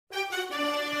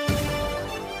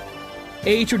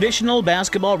A traditional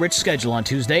basketball-rich schedule on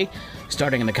Tuesday,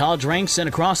 starting in the college ranks and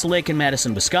across the lake in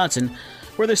Madison, Wisconsin,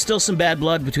 where there's still some bad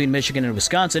blood between Michigan and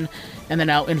Wisconsin, and the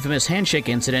now infamous handshake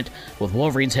incident with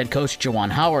Wolverines head coach Juwan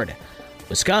Howard.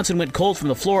 Wisconsin went cold from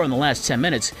the floor in the last 10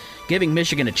 minutes, giving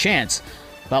Michigan a chance,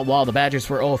 but while the Badgers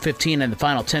were 0-15 in the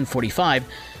final 10:45,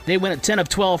 they went at 10 of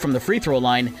 12 from the free throw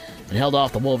line and held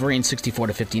off the Wolverines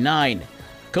 64-59.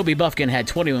 Kobe Bufkin had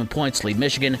 21 points to lead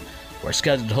Michigan, who are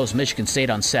scheduled to host Michigan State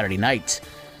on Saturday night.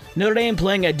 Notre Dame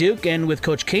playing at Duke, and with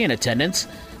Coach K in attendance,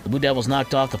 the Blue Devils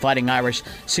knocked off the Fighting Irish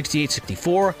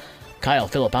 68-64. Kyle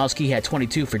Filipowski had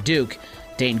 22 for Duke.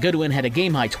 Dane Goodwin had a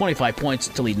game-high 25 points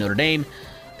to lead Notre Dame.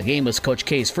 The game was Coach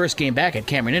K's first game back at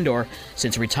Cameron Indoor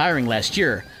since retiring last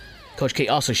year. Coach K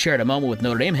also shared a moment with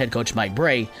Notre Dame head coach Mike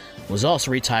Bray, who was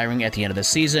also retiring at the end of the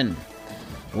season.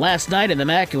 Last night in the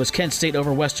MAC, it was Kent State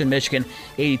over Western Michigan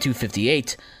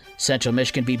 82-58. Central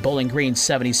Michigan beat Bowling Green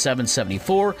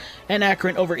 77-74, and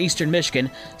Akron over Eastern Michigan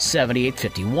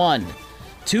 78-51.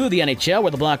 Two of the NHL,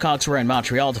 where the Blackhawks were in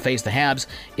Montreal to face the Habs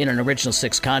in an original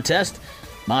six contest.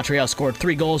 Montreal scored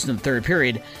 3 goals in the third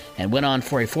period and went on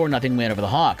for a 4-0 win over the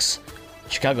Hawks.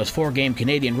 Chicago's 4-game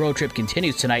Canadian road trip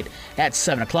continues tonight at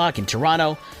 7 o'clock in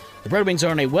Toronto. The Red Wings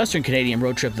are on a Western Canadian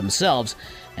road trip themselves,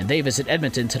 and they visit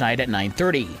Edmonton tonight at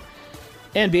 9:30.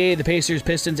 NBA, the Pacers,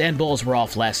 Pistons, and Bulls were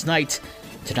off last night.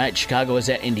 Tonight, Chicago is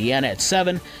at Indiana at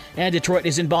 7, and Detroit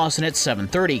is in Boston at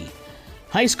 7:30.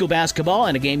 High school basketball,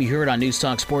 and a game you heard on News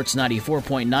Talk Sports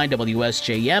 94.9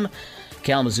 WSJM.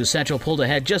 Kalamazoo Central pulled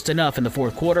ahead just enough in the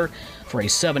fourth quarter for a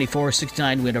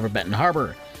 74-69 win over Benton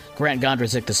Harbor. Grant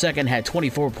Gondrazik II had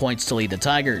 24 points to lead the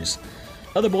Tigers.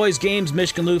 Other boys' games,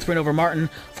 Michigan Lutheran over Martin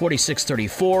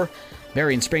 46-34.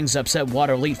 Berrien Springs upset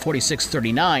Water Elite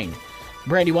 46-39.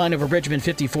 Brandywine over Bridgman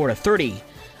 54-30.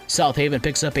 South Haven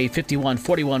picks up a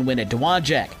 51-41 win at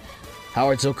Dowagiac.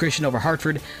 Howardsville Christian over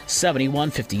Hartford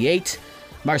 71-58.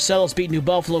 Marcellus beat New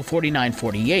Buffalo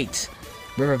 49-48.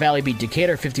 River Valley beat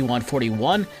Decatur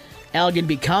 51-41. Allegan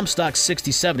beat Comstock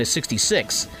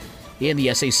 67-66. In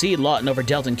the SAC, Lawton over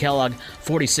Delton Kellogg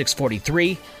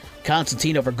 46-43.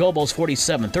 Constantine over Gobles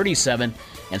 47-37.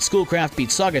 And Schoolcraft beat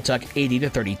Saugatuck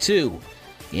 80-32.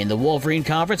 In the Wolverine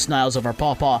Conference, Niles over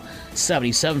Pawpaw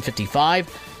 77-55.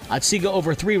 Otsego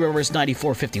over Three Rivers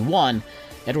 94-51.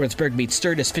 Edwardsburg beat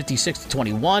Sturgis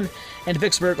 56-21. And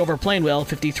Vicksburg over Plainwell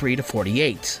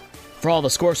 53-48. For all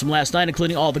the scores from last night,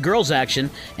 including all the girls'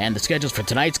 action and the schedules for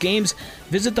tonight's games,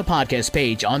 visit the podcast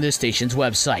page on this station's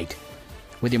website.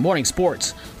 With your morning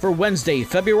sports for Wednesday,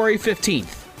 February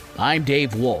 15th, I'm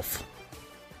Dave Wolf.